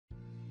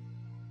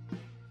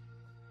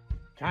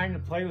Time to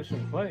play with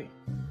some clay.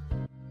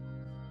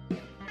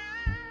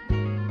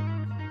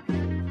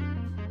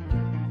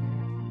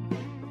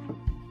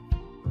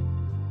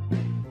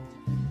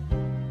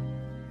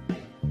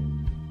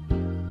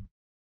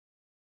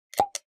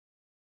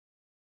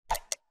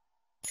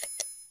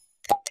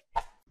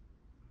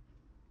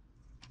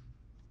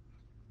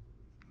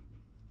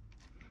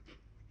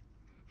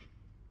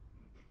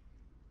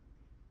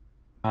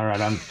 All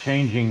right, I'm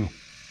changing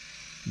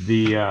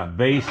the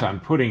base I'm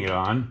putting it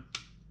on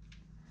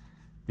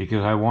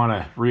because I want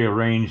to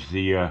rearrange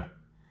the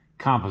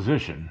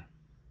composition.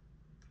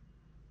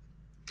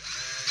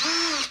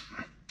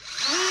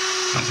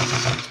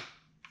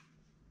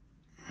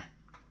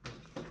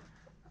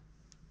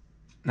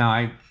 Now,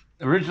 I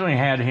originally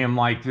had him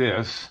like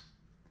this,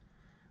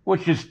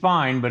 which is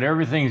fine, but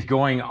everything's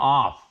going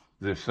off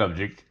the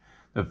subject.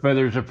 The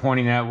feathers are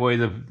pointing that way,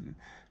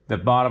 the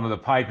bottom of the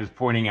pipe is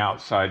pointing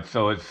outside,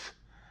 so it's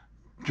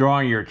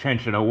drawing your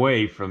attention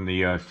away from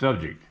the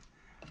subject.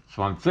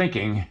 So I'm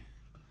thinking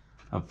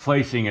of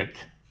placing it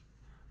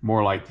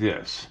more like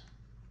this.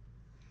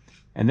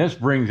 And this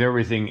brings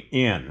everything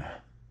in.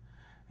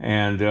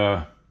 And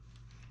the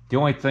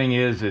only thing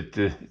is that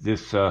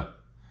this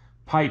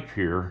pipe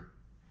here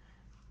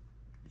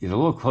is a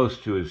little close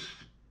to his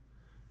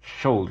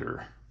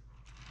shoulder.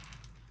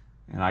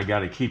 And I got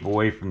to keep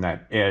away from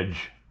that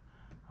edge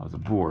of the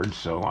board,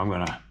 so I'm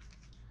going to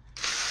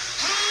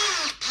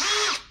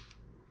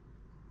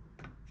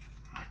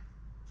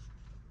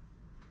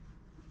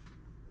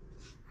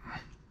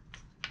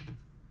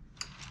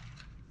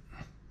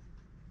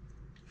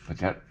but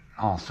that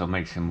also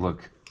makes him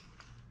look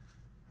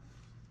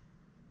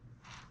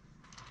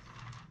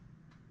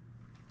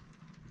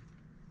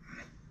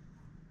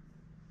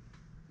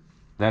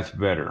that's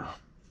better.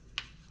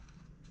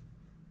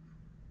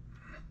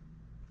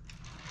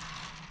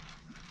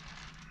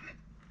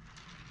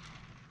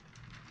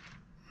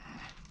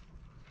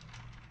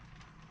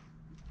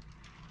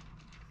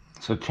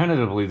 So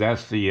tentatively,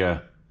 that's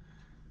the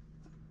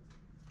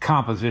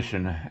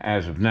composition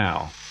as of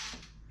now.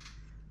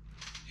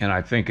 And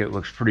I think it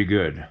looks pretty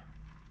good.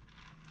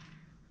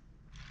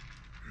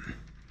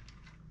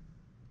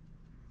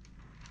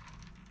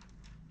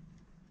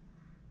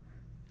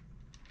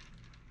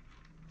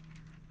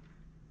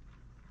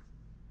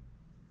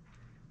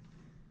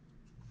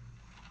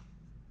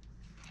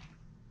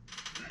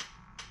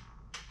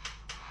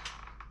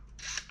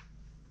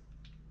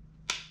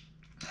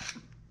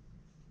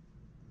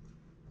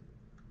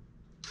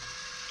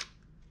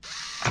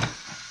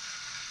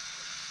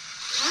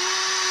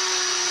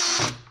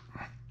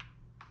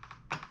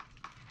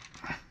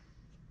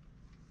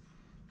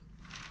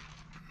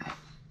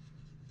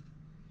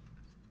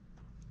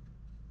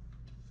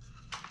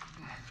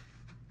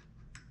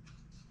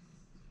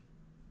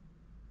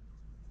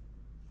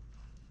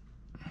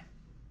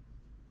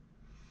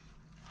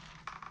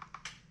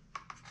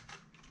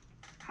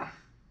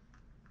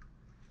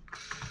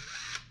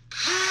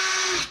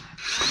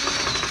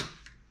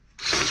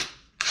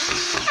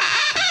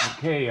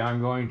 Okay, I'm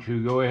going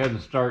to go ahead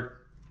and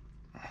start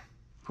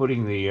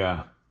putting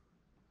the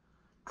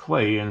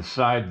clay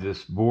inside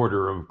this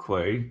border of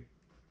clay.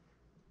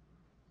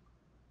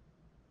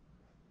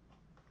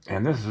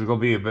 And this is going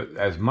to be a bit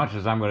as much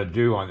as I'm going to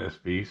do on this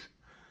piece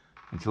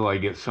until I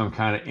get some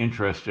kind of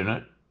interest in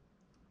it.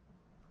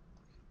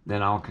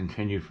 Then I'll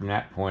continue from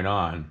that point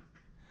on.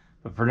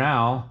 But for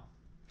now,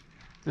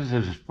 this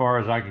is as far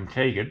as I can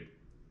take it,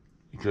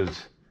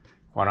 because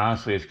quite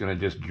honestly, it's going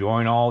to just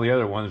join all the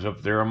other ones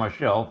up there on my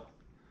shelf,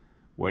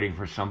 waiting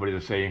for somebody to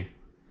say,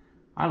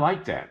 I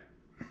like that.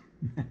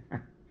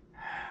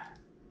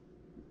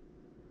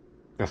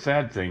 The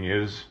sad thing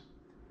is,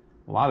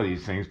 a lot of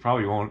these things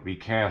probably won't be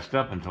cast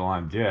up until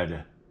I'm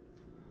dead.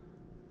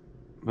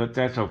 But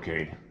that's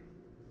okay.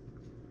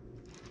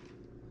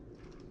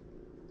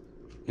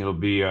 It'll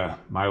be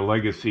my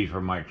legacy for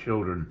my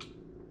children.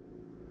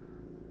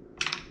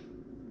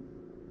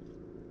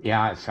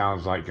 Yeah, it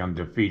sounds like I'm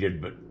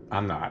defeated, but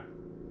I'm not.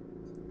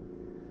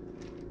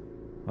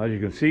 As you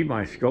can see,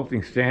 my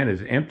sculpting stand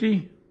is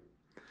empty.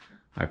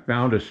 I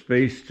found a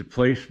space to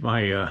place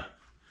my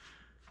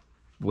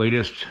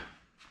latest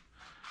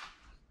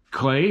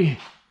clay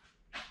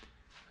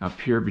up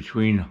here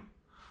between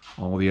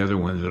all the other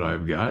ones that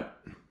I've got,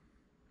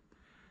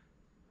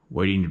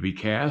 waiting to be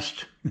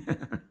cast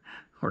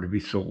or to be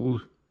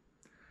sold.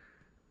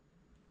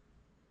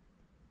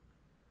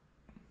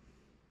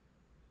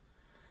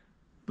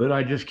 But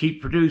I just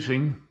keep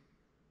producing,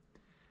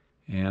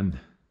 and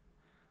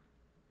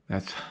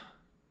that's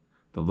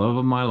the love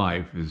of my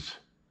life, is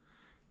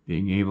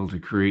being able to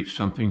create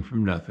something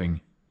from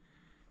nothing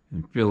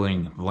and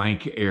filling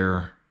blank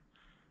air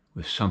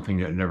with something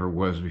that never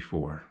was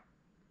before.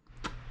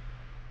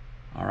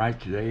 All right,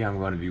 today I'm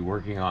going to be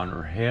working on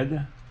her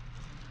head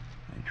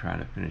and trying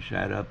to finish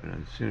that up, and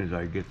as soon as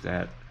I get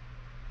that,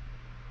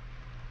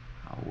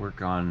 I'll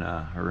work on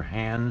her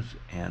hands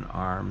and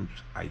arms,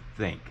 I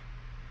think.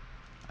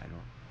 I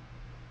don't.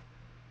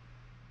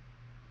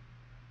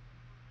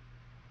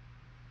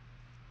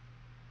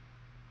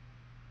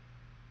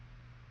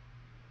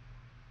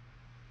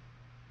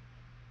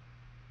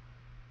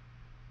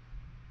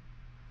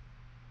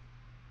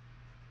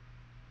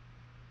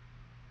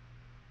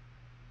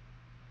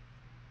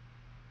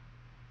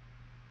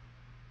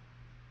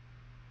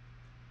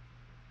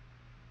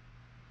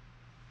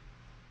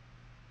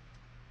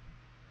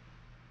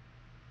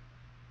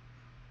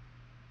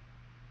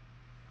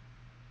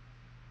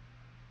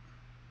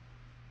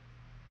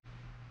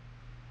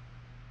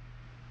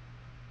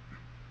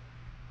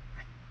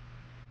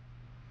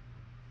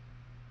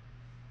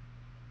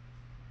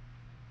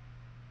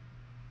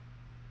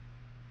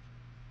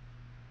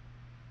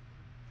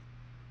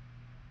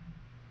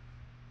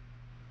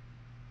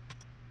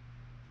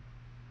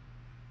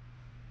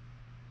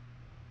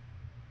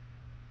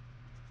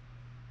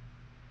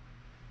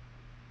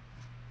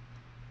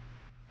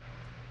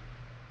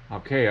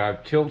 Okay,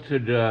 I've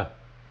tilted the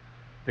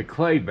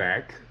clay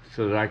back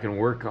so that I can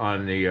work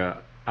on the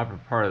upper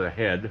part of the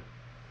head.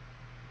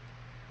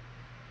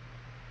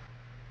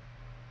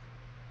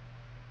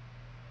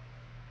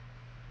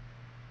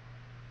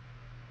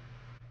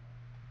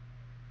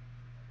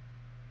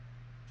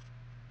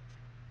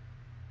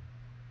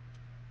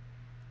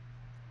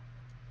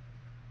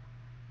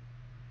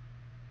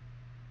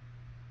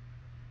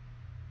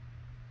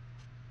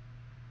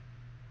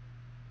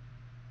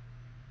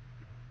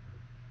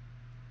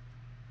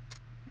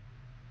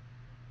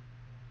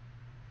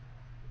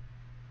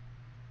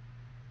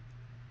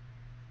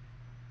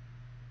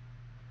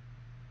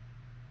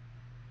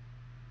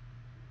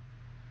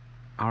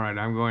 All right,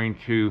 I'm going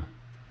to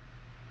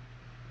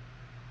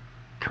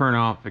turn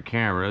off the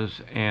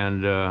cameras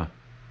and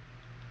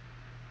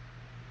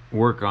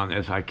work on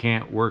this. I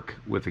can't work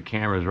with the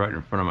cameras right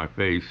in front of my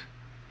face,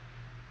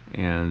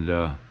 and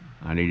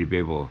I need to be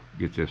able to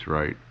get this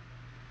right.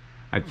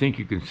 I think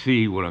you can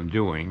see what I'm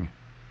doing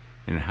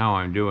and how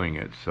I'm doing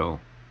it, so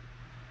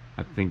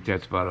I think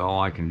that's about all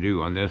I can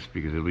do on this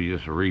because it'll be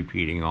just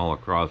repeating all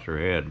across her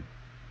head.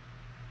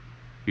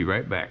 Be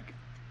right back.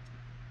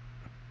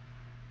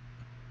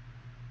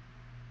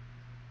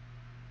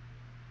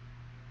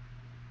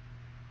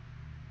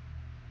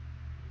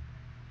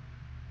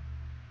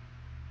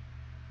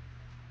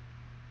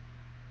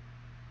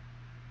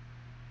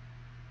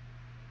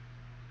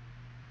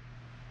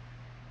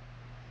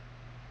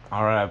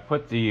 All right, I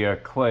put the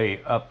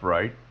clay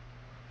upright.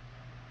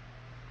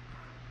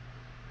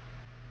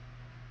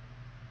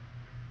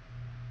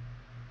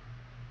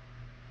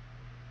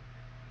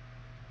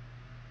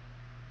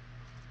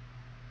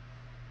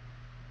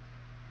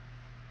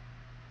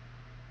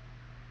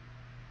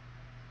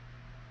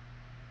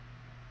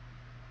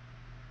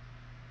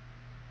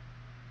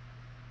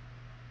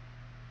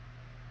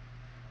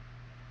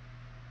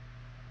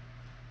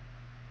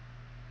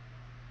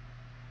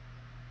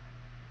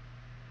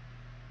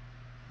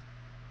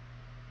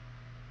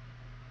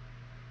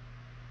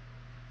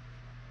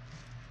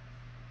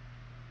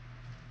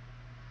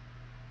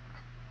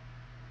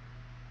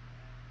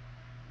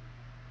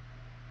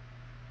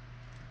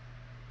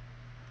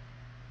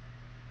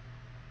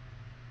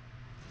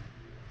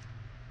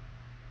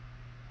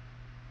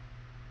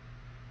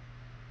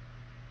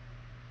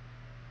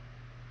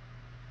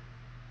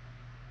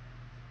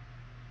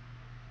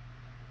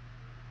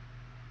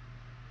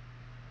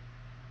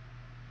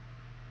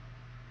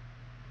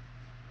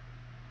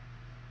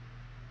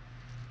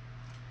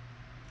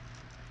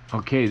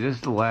 Okay, this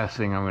is the last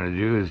thing I'm going to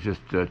do is just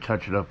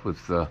touch it up with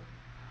some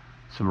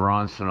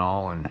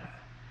Roncinol and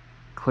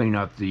clean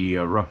up the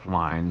rough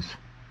lines,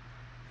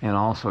 and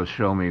also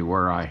show me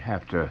where I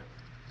have to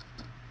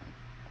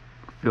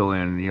fill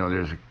in. You know,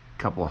 there's a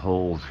couple of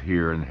holes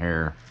here and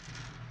there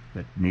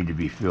that need to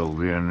be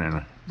filled in,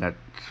 and that's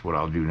what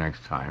I'll do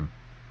next time.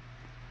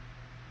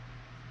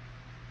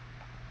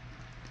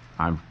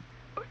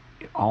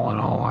 All in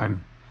all,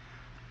 I'm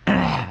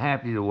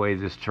happy the way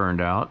this turned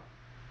out,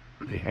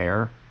 the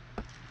hair.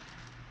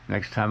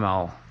 Next time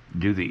I'll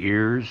do the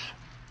ears,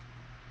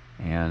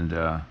 and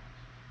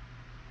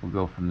we'll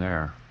go from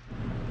there.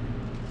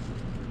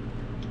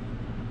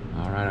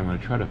 All right, I'm going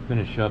to try to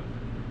finish up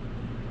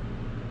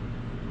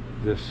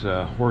this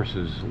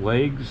horse's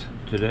legs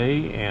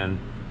today, and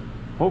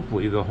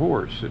hopefully the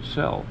horse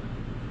itself.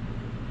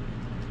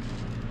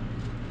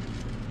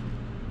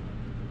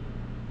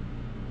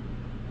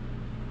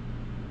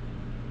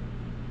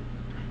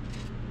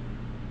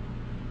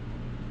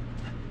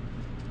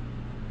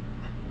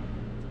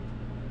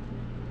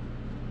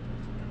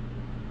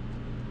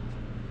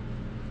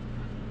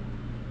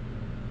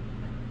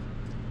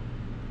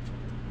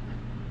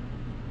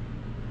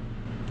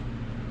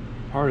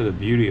 Part of the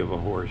beauty of a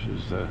horse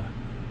is the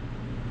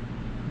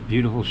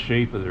beautiful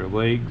shape of their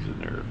legs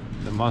and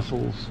the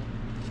muscles,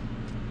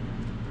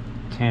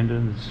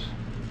 tendons.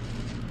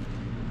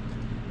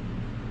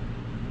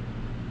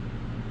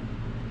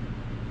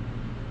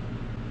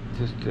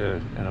 Just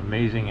an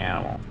amazing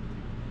animal.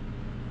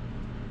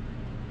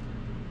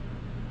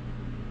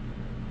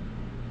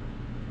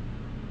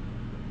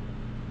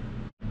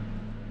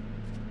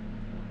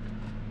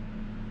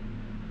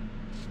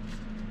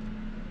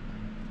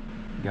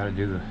 Got to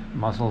do the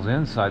muscles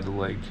inside the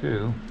leg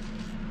too.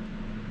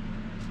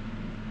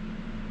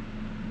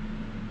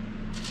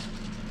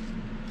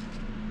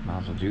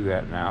 Might as well do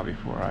that now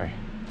before I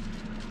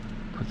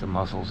put the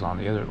muscles on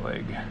the other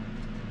leg.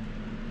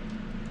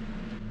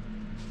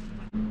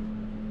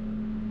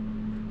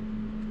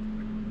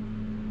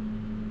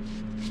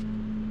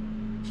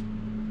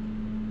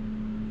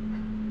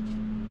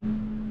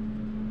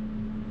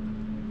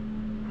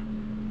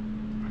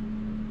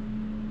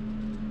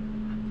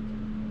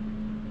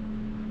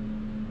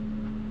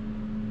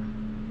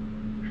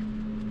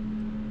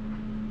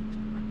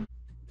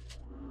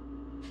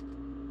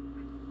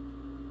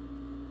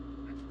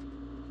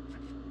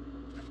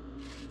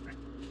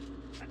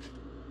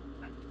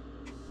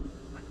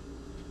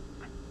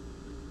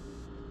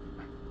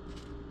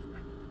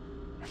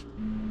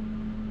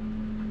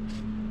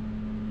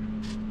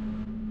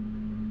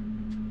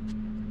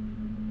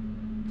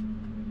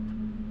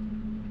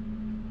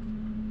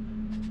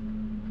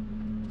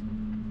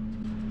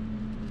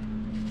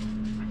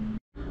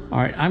 All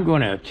right, I'm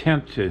going to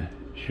attempt to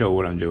show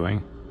what I'm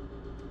doing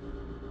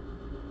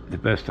the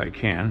best I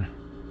can.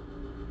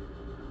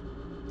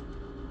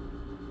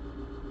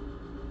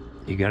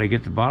 You got to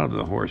get the bottom of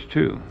the horse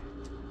too.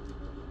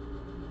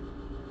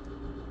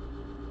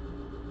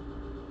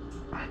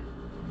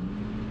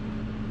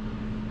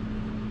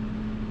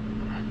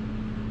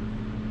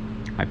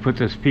 I put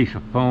this piece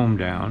of foam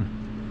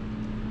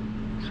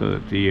down so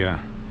that the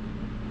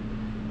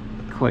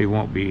clay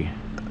won't be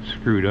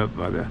screwed up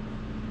by the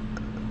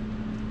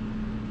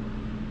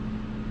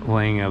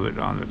laying of it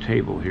on the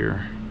table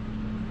here.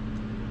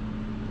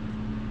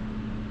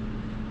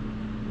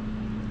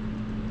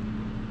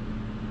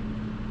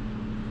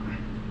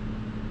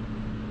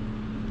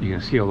 You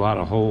can see a lot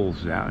of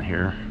holes down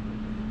here.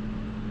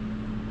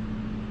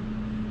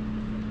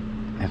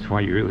 That's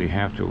why you really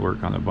have to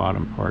work on the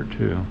bottom part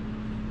too.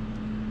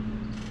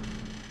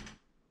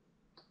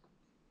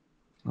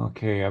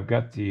 Okay, I've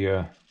got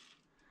the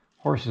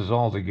horses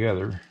all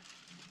together.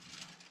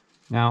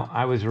 Now,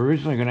 I was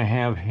originally going to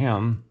have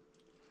him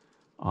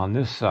on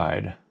this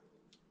side,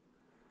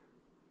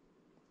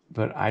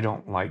 but I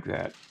don't like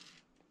that.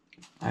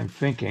 I'm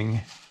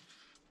thinking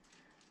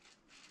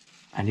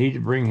I need to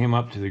bring him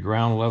up to the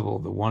ground level,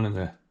 the one in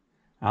the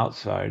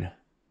outside,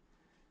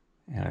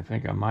 and I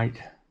think I might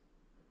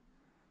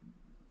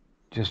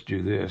just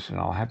do this, and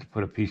I'll have to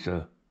put a piece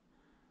of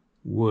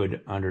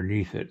wood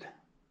underneath it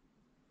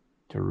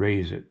to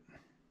raise it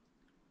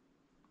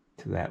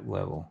to that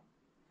level.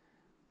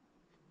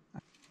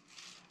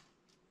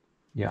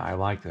 Yeah, I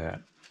like that.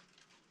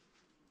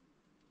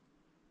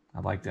 I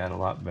like that a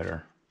lot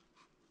better.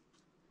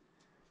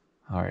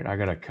 All right, I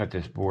gotta cut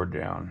this board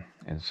down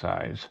in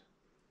size.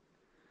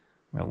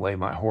 I'm gonna lay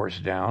my horse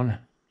down.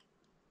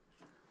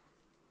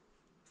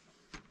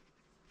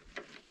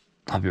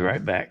 I'll be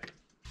right back.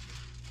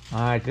 All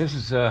right, this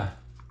is the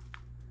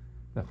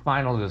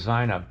final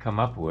design I've come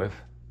up with.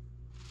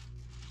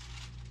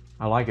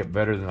 I like it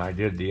better than I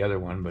did the other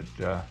one, but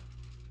I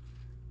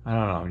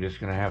don't know. I'm just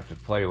gonna have to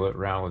play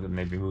around with it.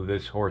 Maybe move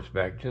this horse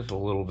back just a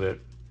little bit.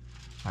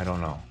 I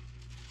don't know.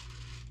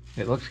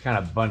 It looks kind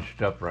of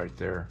bunched up right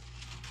there.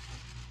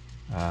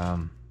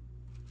 I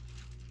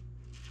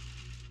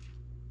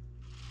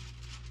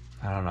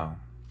don't know.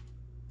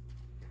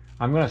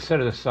 I'm going to set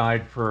it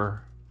aside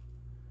for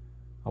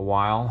a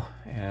while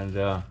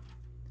and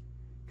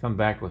come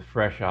back with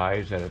fresh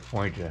eyes at a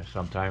point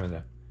sometime in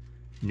the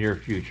near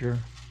future.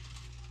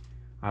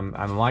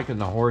 I'm liking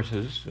the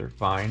horses. They're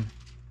fine.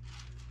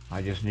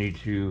 I just need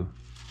to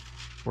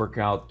work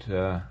out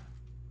how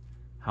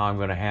I'm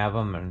going to have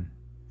them and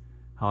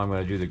how I'm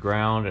going to do the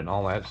ground and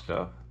all that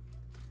stuff.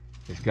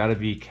 It's got to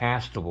be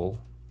castable.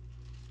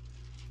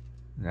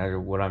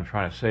 What I'm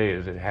trying to say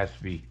is it has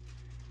to be,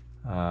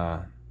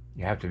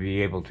 you have to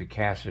be able to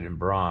cast it in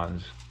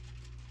bronze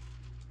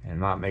and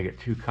not make it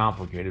too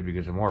complicated,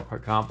 because the more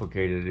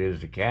complicated it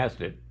is to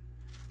cast it,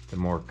 the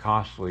more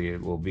costly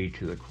it will be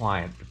to the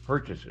client to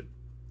purchase it.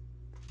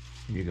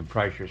 And you can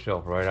price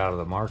yourself right out of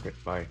the market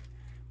by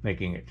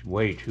making it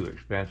way too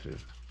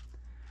expensive.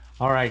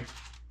 All right.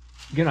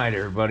 Good night,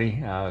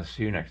 everybody.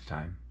 See you next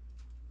time.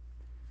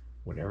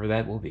 Whatever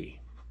that will be.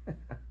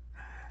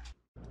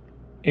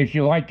 If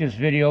you like this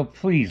video,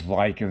 please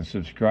like and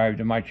subscribe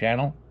to my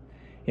channel.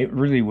 It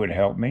really would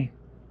help me.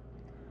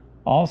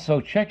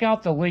 Also, check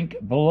out the link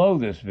below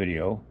this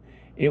video.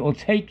 It will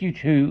take you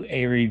to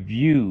a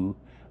review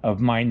of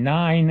my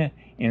 9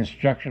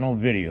 instructional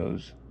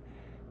videos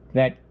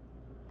that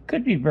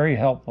could be very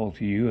helpful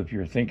to you if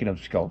you're thinking of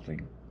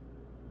sculpting.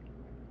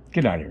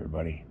 Good night,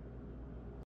 everybody.